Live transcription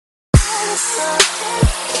We're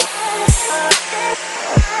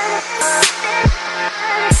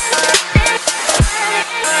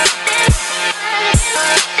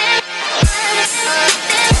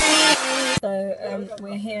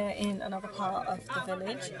here in another part of the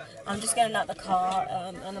village. I'm just getting out the car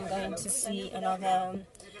and I'm going to see another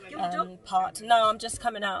part. No, I'm just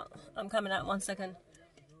coming out. I'm coming out 1 second.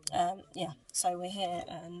 Yeah, so we're here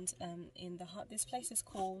and in the heart. This place is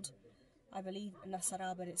called, I believe,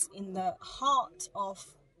 Nasara, but it's in the heart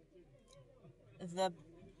of the.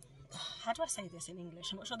 How do I say this in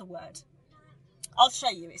English? I'm not sure the word. I'll show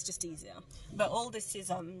you. It's just easier. But all this is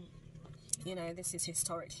you know, this is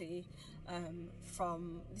historically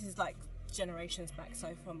this is like generations back,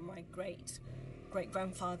 so from my great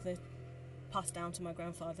grandfather passed down to my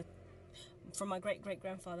grandfather, from my great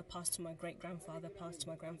grandfather passed to my great grandfather, passed to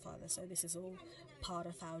my grandfather. So this is all part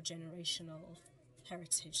of our generational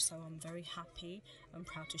heritage, so I'm very happy and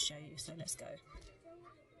proud to show you. So let's go.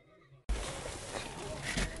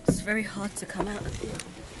 It's very hard to come out.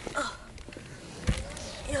 Oh.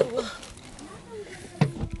 Yallah.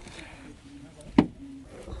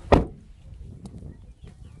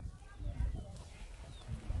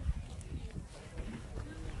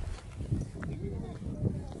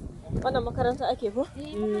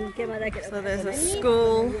 So there's a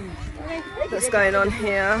school that's going on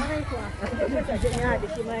here.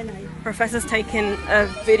 Professor's taking a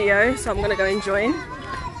video, so I'm going to go and join.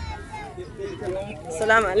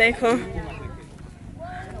 Assalamu alaikum.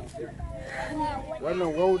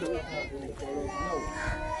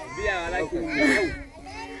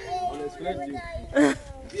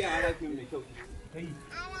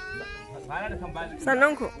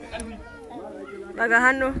 Sannunku. Daga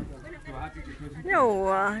hannu.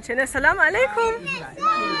 Yawwa, ce ne salamu alaikum.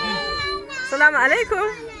 Salamu alaikum.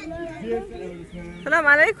 Salamu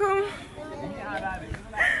alaikum.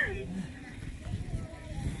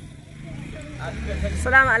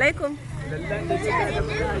 Salamu alaikum.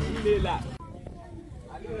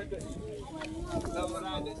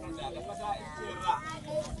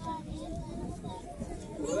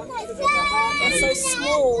 It's so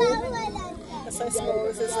small. It's so small.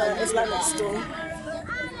 This is an Islamic store.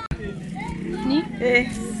 Eh.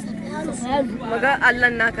 Maga Allah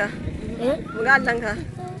naka. Maga Allah ka.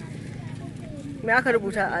 Me aka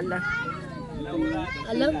rubuta Allah?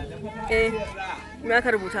 Allah? Eh. Me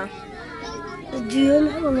aka rubuta? Jiyon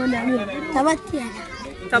wanda ne. Tabbatiya.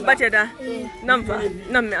 Tabbatiya da. Nan fa.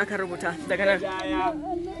 Nan me aka rubuta daga nan.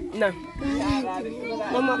 Nan.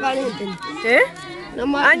 Nan makarin din. Eh?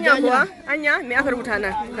 Anya kuwa? Anya me aka rubuta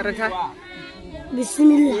nan? Karanta.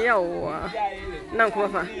 Bismillah. Yawwa. Nan kuma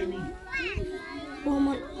fa.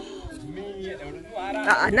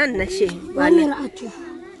 Nan na ce ba ne.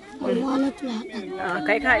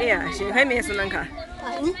 Kai ka iya shi. Kai me sunanka?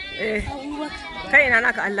 Eh. Kai ina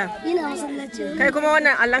naka Allah? Ina masallaci. Kai kuma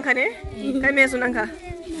wannan Allahnka ne? Kai me sunanka?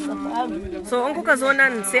 So in kuka zo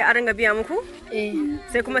nan sai a ringa biya muku?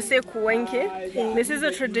 Sai kuma sai ku wanke. This is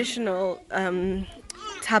a traditional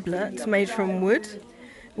tablet made from wood,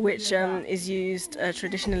 which is used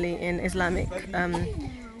traditionally in Islamic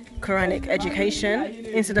Quranic education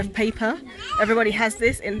instead of paper. Everybody has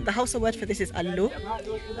this. In the Hausa word for this is allu,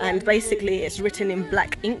 and basically it's written in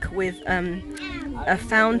black ink with a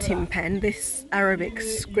fountain pen. This Arabic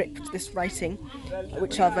script, this writing,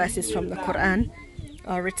 which are verses from the Quran,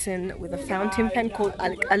 are written with a fountain pen called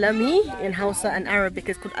al-qalami in Hausa, and Arabic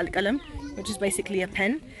is called al-qalam, which is basically a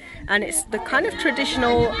pen, and it's the kind of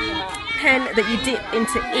traditional pen that you dip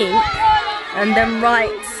into ink and then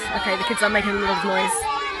write. Okay, the kids are making a lot of noise.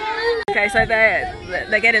 Okay, so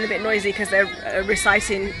they're getting a bit noisy because they're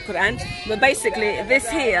reciting Quran. But basically, this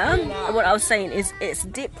here, what I was saying is, it's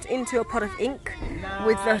dipped into a pot of ink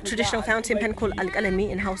with the traditional fountain pen called al-qalami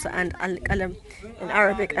in Hausa and al-qalam in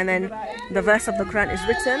Arabic, and then the verse of the Quran is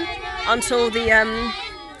written until the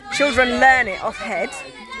children learn it off head,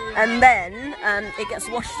 and then it gets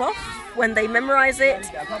washed off when they memorize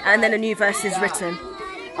it, and then a new verse is written.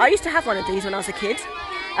 I used to have one of these when I was a kid.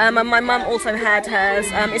 And my mum also had hers.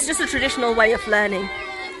 It's just a traditional way of learning.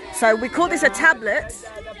 So we call this a tablet,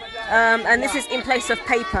 and this is in place of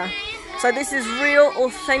paper. So this is real,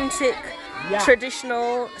 authentic,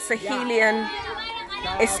 traditional Sahelian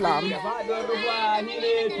Islam.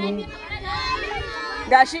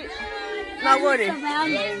 Gashi, na gode.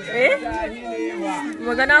 Eh?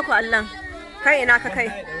 Magana ku Allah. Kai ina ka kai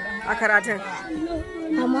a karatun?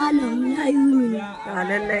 Malam ya yi mini.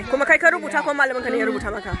 Lallai. Kuma kai ka rubuta ko malamin ka ne ya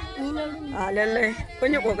rubuta maka? Lallai.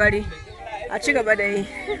 Kun yi kokari. A ci gaba da yi.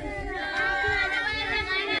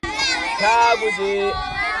 Ta guje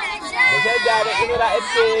da shadda da imra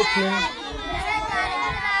ake tun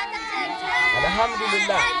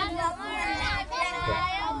Alhamdulillah.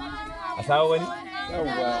 Asawa wani?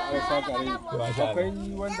 Yawwa, ai saka rai. Akwai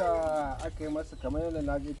wanda aka yi masa kamar yadda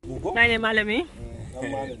na ji. Na ne malami? Dan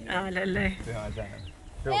malami. Ah, lallai.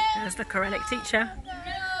 Here's the Quranic teacher.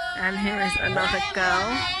 And here is another girl.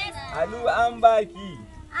 Alu ambaki.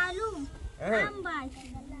 Alu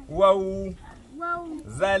ambaki. Wow. Wow.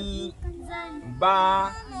 Zal. Ba.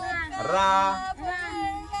 Ra.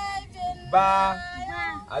 Ba.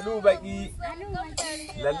 Alu baki.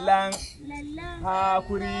 Lallang.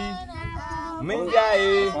 Hakuri. Mun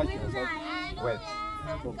jaye. Wait.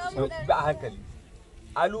 Ba hankali.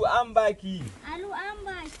 Alu ambaki. Alu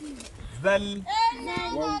ambaki. Zal.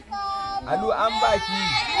 Alu ambaki.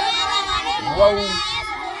 Wow.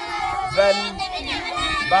 Zal.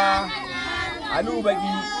 Ba. Alu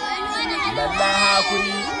baki. Lallang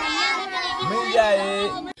hakuri. Mun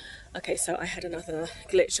jaye. Okay, so I had another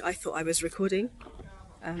glitch. I thought I was recording,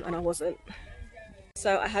 and I wasn't.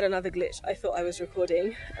 So I had another glitch. I thought I was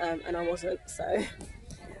recording, and I wasn't. So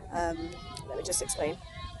let me just explain.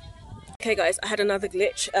 Okay guys, I had another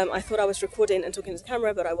glitch. I thought I was recording and talking to the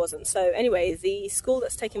camera, but I wasn't. So anyway, the school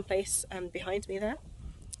that's taking place behind me there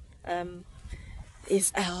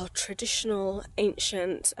is our traditional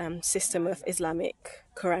ancient system of Islamic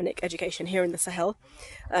Quranic education here in the Sahel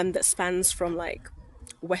that spans from like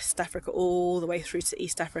West Africa all the way through to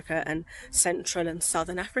East Africa and Central and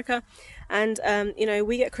Southern Africa. And you know,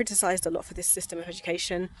 we get criticized a lot for this system of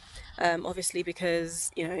education, obviously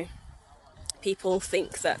because, you know, people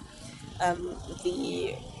think that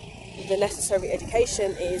the necessary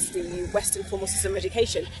education is the Western formal system of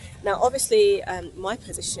education. Now obviously my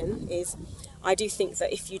position is I do think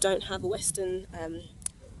that if you don't have a Western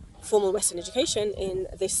formal Western education in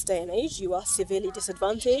this day and age, you are severely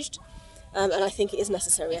disadvantaged. And I think it is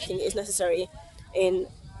necessary. I think it is necessary in,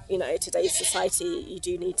 you know, today's society. You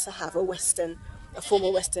do need to have a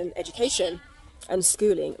formal Western education and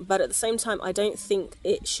schooling. But at the same time, I don't think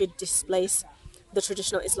it should displace the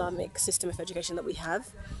traditional Islamic system of education that we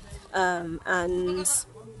have. And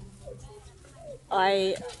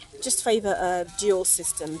I just favour a dual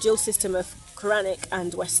system of Quranic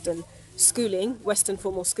and Western schooling, Western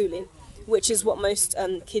formal schooling, which is what most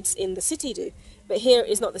kids in the city do. But here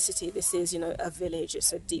is not the city. This is, you know, a village.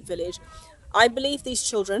 It's a deep village. I believe these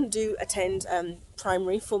children do attend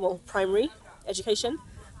formal primary education.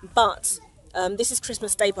 But this is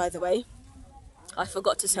Christmas Day, by the way. I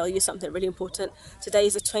forgot to tell you something really important. Today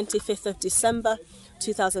is the 25th of December,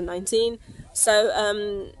 2019. So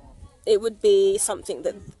it would be something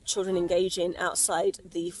that children engage in outside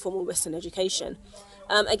the formal Western education.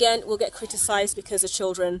 Again, we'll get criticised because the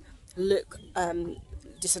children look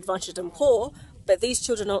disadvantaged and poor. But these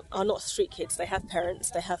children are not street kids. They have parents,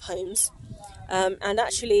 they have homes. And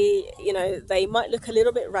actually, you know, they might look a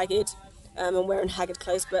little bit ragged and wearing haggard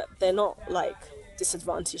clothes, but they're not like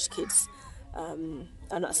disadvantaged kids. And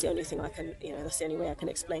that's the only thing I can, you know, that's the only way I can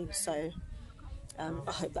explain. So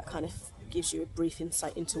I hope that kind of gives you a brief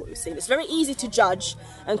insight into what we've seen. It's very easy to judge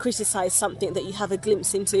and criticise something that you have a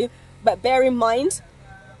glimpse into, but bear in mind,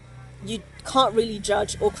 you can't really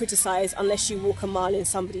judge or criticise unless you walk a mile in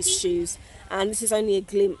somebody's shoes. And this is only a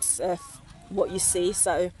glimpse of what you see,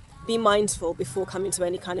 so be mindful before coming to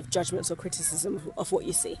any kind of judgments or criticism of what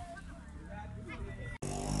you see.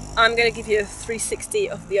 I'm going to give you a 360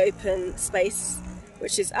 of the open space,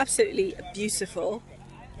 which is absolutely beautiful.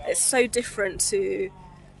 It's so different to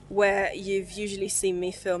where you've usually seen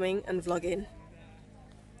me filming and vlogging.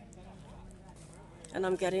 And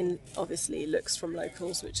I'm getting, obviously, looks from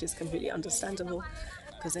locals, which is completely understandable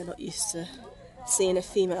because they're not used to seeing a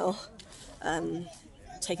female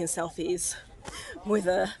taking selfies with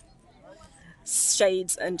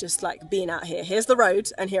shades and just like being out here. Here's the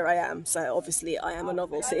road and here I am, so obviously I am a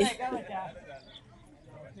novelty.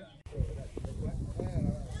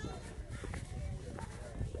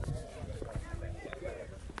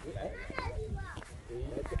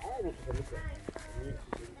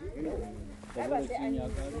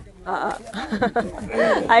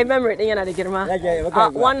 I remember it yana da girma.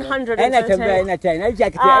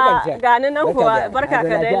 110. Gani nan kuwa barka ka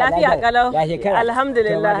dai lafiya kalau.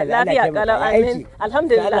 Alhamdulillah lafiya kalau amin.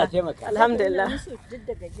 Alhamdulillah. Alhamdulillah.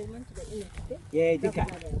 Duka.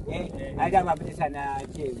 Ai da ma bisa na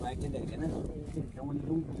ce ma kin daga nan kan wani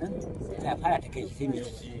lungu nan ya fara ta kai sai ne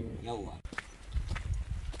yawa.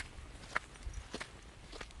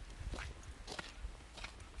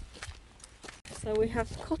 So we have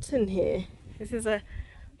cotton here. This is a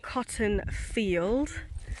cotton field.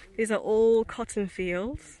 These are all cotton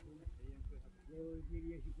fields.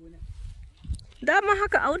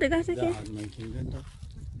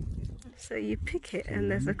 So you pick it and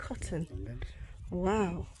there's a cotton.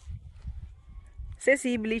 Wow. Sai su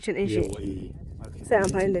yi bleaching din shi. Yawa Sai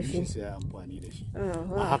amfani da shi. sai amfani da shi.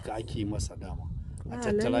 Oh, A haka ake masa dama. A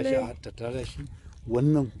tattara shi, lallai. a tattara shi.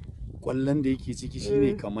 Wannan kwallon da yake ciki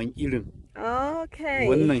shine kaman irin. Okay.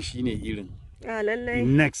 Wannan shine irin. Lallai.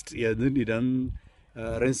 Next yanzu idan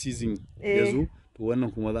ran season ya zo, to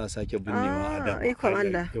wannan kuma za a sake binnewa a dama. Ikon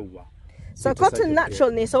Allah. Yawa. So cotton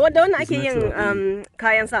natural ne, so wadda wannan ake yin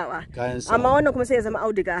kayan sawa. Amma wannan kuma sai ya zama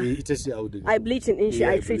auduga. Ita ce auduga. Ai bleaching din shi,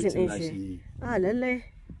 ai treating din shi. Lallai.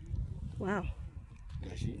 Wow.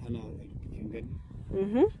 Gashi ana kin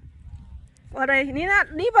gani. Kwarai,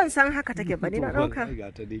 ni ban san haka take ba, ni na dauka.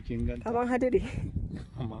 Ga ta dai kin ganta. Kaman hadiri.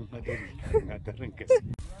 Kaman hadiri. Ga ta ranka.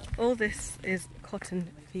 All this is cotton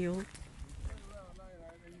field.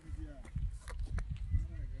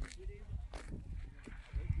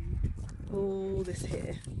 All this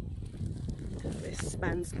here, this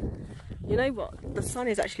spans. You know what? The sun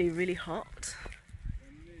is actually really hot.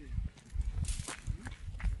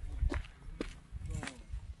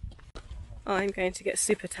 I'm going to get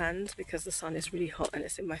super tanned because the sun is really hot and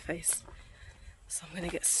it's in my face. So I'm going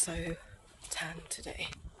to get so tanned today.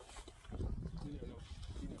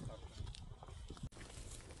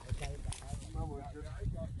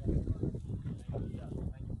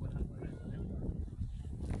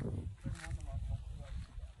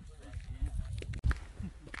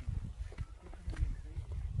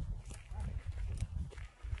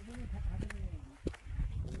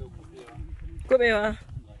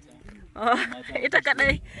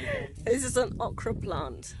 This is an okra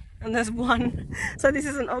plant, and there's one. So this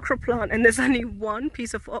is an okra plant, and there's only one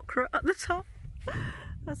piece of okra at the top.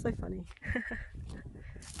 That's so funny.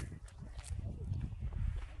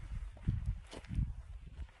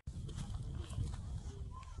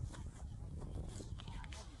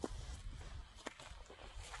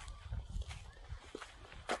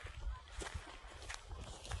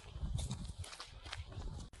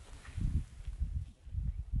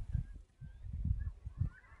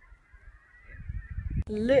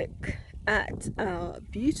 Look at our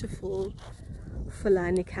beautiful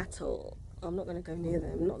Fulani cattle. I'm not going to go near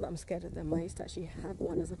them, not that I'm scared of them. I used to actually have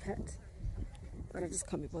one as a pet, but I just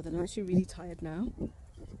can't be bothered. I'm actually really tired now,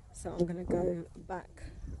 so I'm going to go back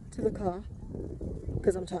to the car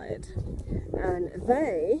because I'm tired. And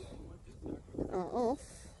they are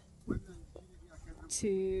off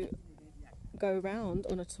to go round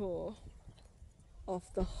on a tour of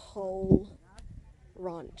the whole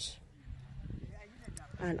ranch.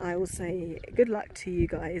 And I will say good luck to you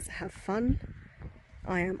guys, have fun.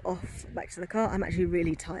 I am off back to the car. I'm actually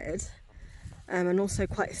really tired and also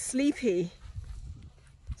quite sleepy.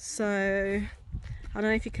 So I don't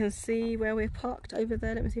know if you can see where we're parked over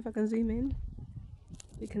there. Let me see if I can zoom in.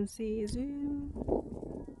 You can see, zoom.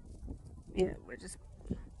 Yeah, we're just,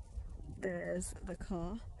 there's the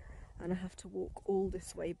car and I have to walk all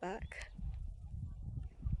this way back.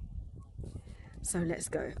 So let's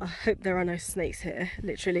go. I hope there are no snakes here,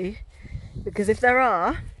 literally, because if there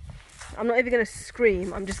are, I'm not even going to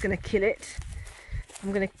scream, I'm just going to kill it.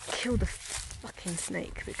 I'm going to kill the fucking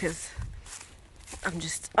snake because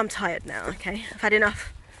I'm tired now, okay? I've had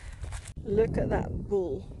enough. Look at that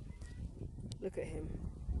bull. Look at him.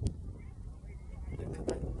 Look at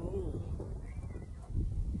that bull.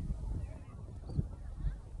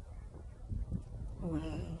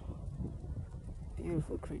 Wow.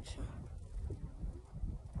 Beautiful creature.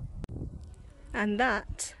 And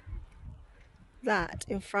that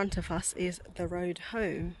in front of us is the road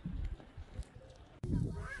home.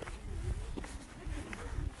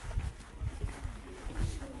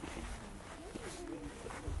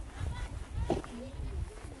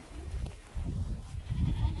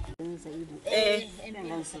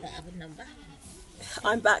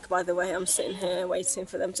 I'm back, by the way. I'm sitting here waiting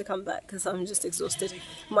for them to come back because I'm just exhausted.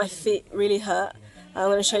 My feet really hurt. I'm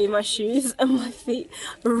going to show you my shoes and my feet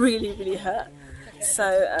really hurt.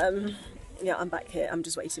 So yeah, I'm back here. I'm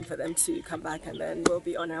just waiting for them to come back and then we'll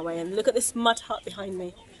be on our way. And look at this mud hut behind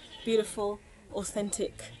me. Beautiful,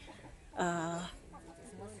 authentic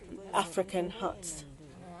African huts.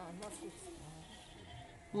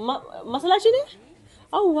 Masalachine?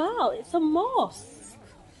 Oh wow, it's a mosque.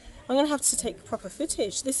 I'm going to have to take proper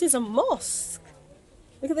footage. This is a mosque.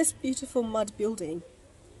 Look at this beautiful mud building.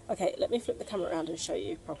 Okay, let me flip the camera around and show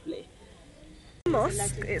you properly.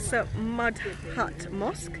 Mosque, it's a mud hut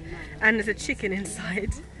mosque, and there's a chicken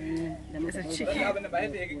inside. There's a chicken.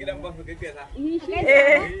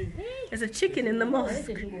 There's a chicken in the mosque,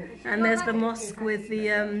 and there's the mosque with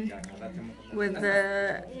the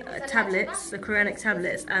tablets, the Quranic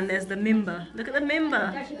tablets, and there's the mimbar. Look at the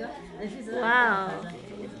mimbar. Wow.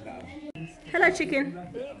 Hello, chicken.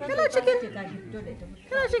 Hello, chicken.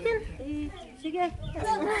 Hello, chicken.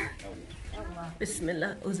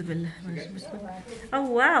 Bismillah. Oh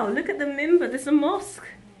wow! Look at the minbar. There's a mosque.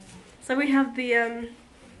 So we have the.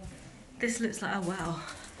 This looks like, oh wow,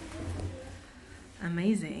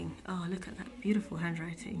 amazing. Oh, look at that beautiful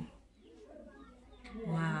handwriting.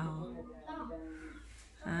 Wow.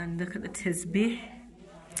 And look at the tisbih.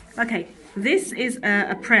 Okay, this is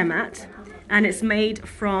a prayer mat, and it's made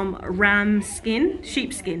from ram skin,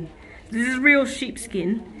 sheepskin. This is real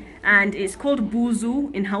sheepskin, and it's called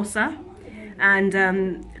buzu in Hausa. And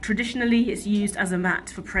traditionally it's used as a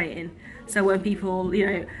mat for praying. So when people, you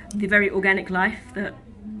know, the very organic life that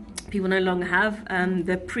people no longer have,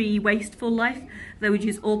 the pre-wasteful life, they would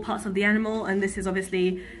use all parts of the animal, and this is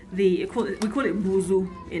obviously we call it buzu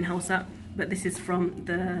in Hausa, but this is from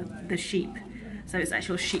the sheep, so it's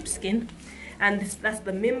actual sheepskin. And that's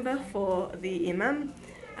the minbar for the imam,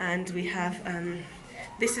 and we have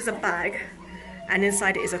this is a bag, and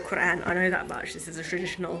inside it is a Quran. I know that much. This is a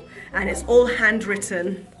traditional, and it's all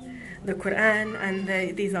handwritten. The Quran, and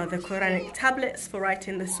these are the Quranic tablets for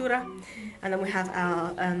writing the surah. And then we have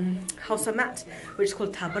our Hausa mat, which is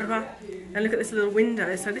called tabarra. And look at this little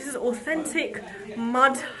window. So this is authentic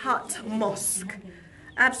mud hut mosque.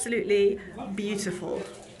 Absolutely beautiful.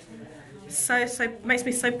 So makes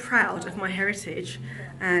me so proud of my heritage,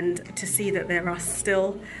 and to see that there are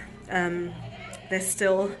still there's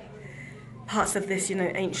still parts of this, you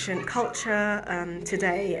know, ancient culture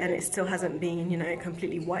today, and it still hasn't been, you know,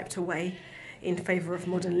 completely wiped away in favour of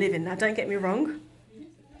modern living. Now, don't get me wrong.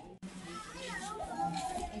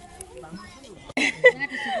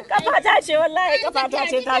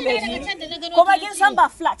 Kuma kin san ba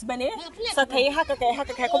flat bane, so kai haka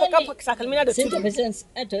kuma kan sakalmi na da tudu.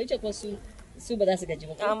 Su ba za su gaji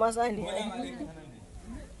ba. Amma sani.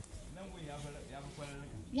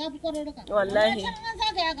 Wallahi.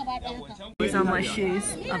 These are my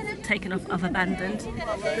shoes. I've taken off, I've abandoned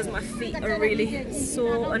because my feet are really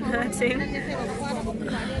sore and hurting.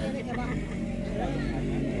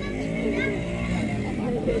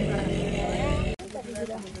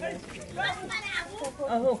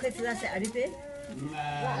 Oh, okay, so that's it.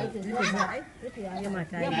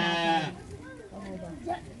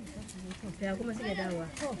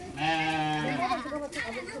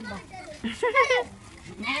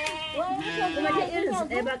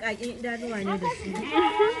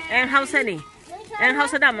 And Hausa ne? And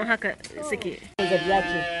Hausa daman haka suke. Zabiya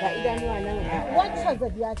ce, ba idanuwa nan. Wacce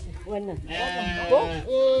zabiya ce? Wannan. Ko?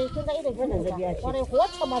 Eh, kin ga idan wannan zabiya ce. Kwarai ko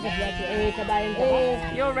wacce ma zabiya ce? Eh, ta bayan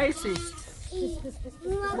gaba. You're racist.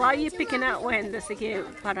 Why are you picking out when the suke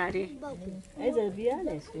farare? Ai zabiya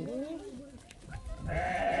ne su.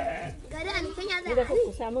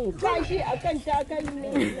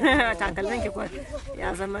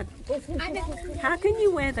 How can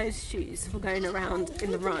you wear those shoes for going around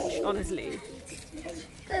in the ranch, honestly?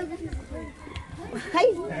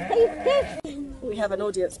 We have an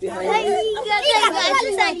audience behind us.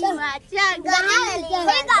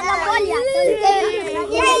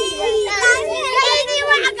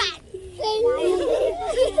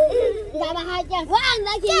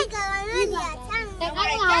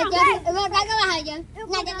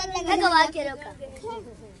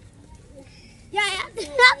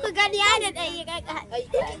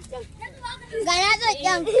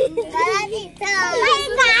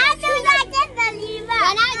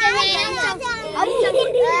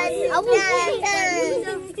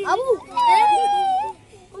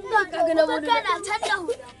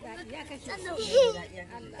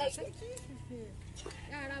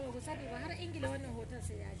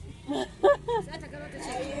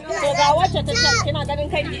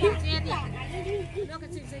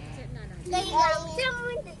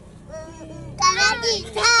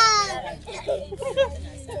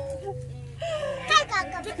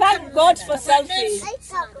 Thank God for selfies.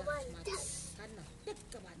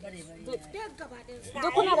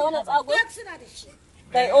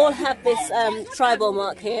 They all have this tribal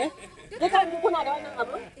mark here.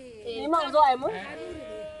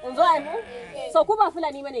 So kuba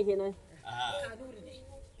Fulani mane kenan.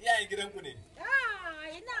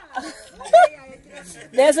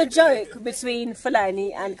 There's a joke between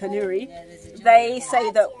Fulani and Kanuri. They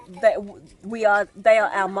say that they are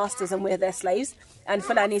our masters and we're their slaves, and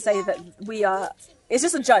Fulani say that we are. It's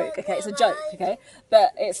just a joke, okay? It's a joke, okay?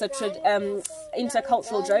 But it's a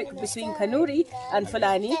intercultural joke between Kanuri and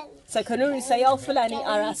Fulani. So Kanuri say, oh, Fulani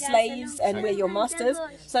are our slaves and we're your masters.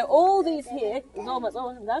 So all these here,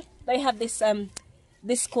 they have this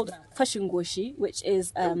this called fashingoshi, which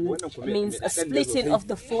is means a splitting of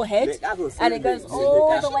the forehead, and it goes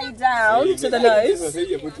all the way down to the nose.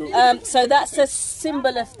 So that's a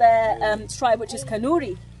symbol of their tribe, which is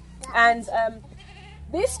Kanuri. And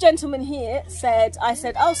this gentleman here said, I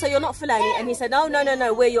said, oh, so you're not Fulani? And he said, no,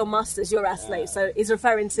 we're your masters, you're our slaves. So he's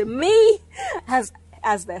referring to me as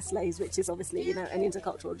their slaves, which is obviously, you know, an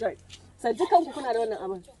intercultural joke. So dukan ku kuna da wannan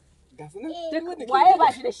abin. Waye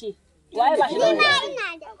ba shi da shi? Waye ba shi da wannan?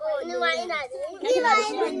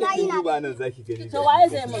 To waye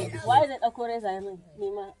zai mun? Waye zai dauko reza ya mun?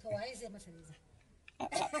 Ni ma. To waye zai masa reza?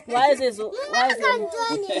 Waye zai zo? Waye zai mun?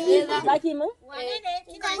 Zaki mun?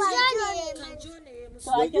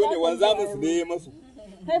 Kanjo ne wanza musu ne masu.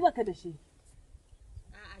 Kai baka da shi.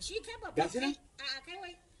 A'a shi kai ba. Gashi nan? A'a kai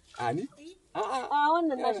wai. A ni? A'a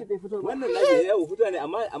wannan nashi bai fito ba. Wannan nashi ya fito ne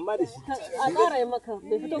amma da shi. A ƙara yi maka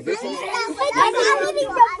bai fito ba.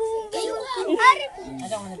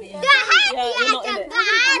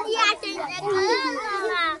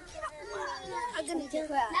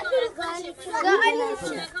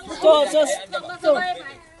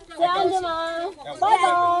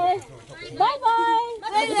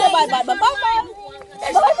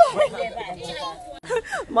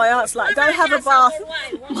 My aunt's like, go have a bath.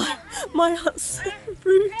 My aunt's so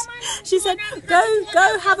rude. She said,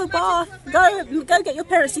 go have a bath. Go get your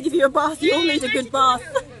parents to give you a bath. You all need a good bath.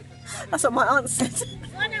 That's what my aunt said.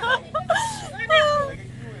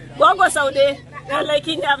 Wagwa Saudi. Like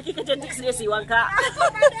in Africa, you wanka.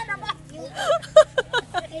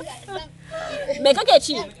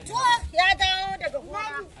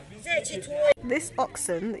 This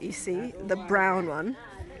oxen that you see, the brown one,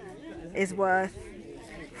 is worth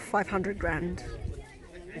 500 grand.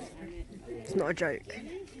 It's not a joke.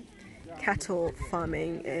 Cattle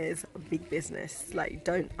farming is a big business. Like,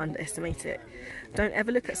 don't underestimate it. Don't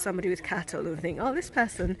ever look at somebody with cattle and think, oh, this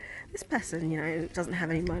person, you know, doesn't have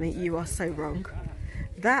any money. You are so wrong.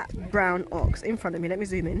 That brown ox in front of me, let me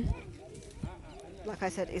zoom in, like I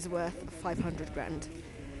said, is worth 500 grand,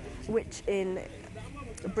 which in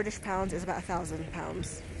British pounds is about £1,000.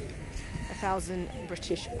 1,000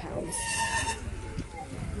 British pounds.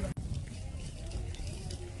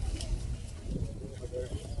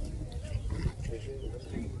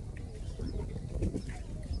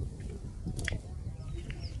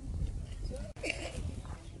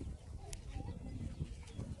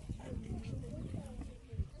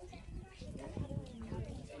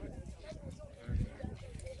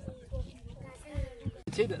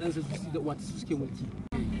 ce da ɗansa da wata suke mulki.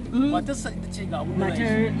 Matarsa ita ce ga abu da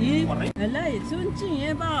wallahi sun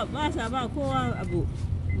cinye ba sa ba kowa abu.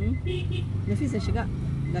 Nafisa shiga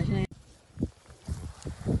gashi nan.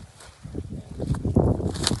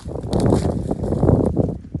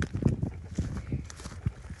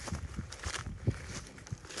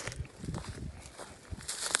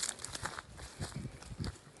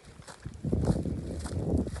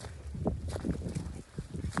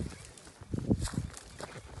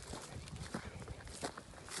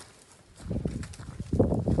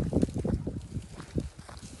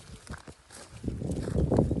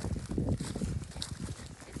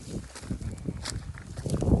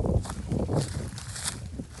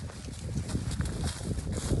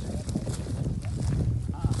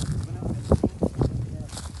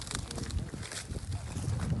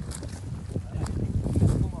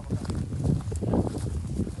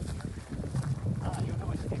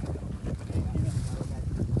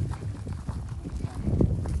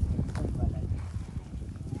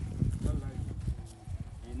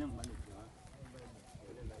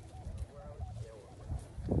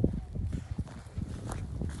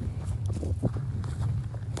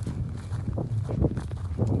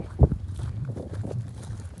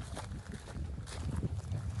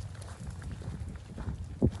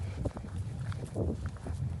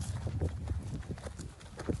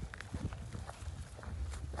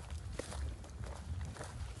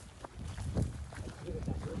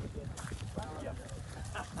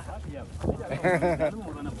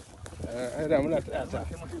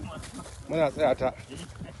 muna tsaya ta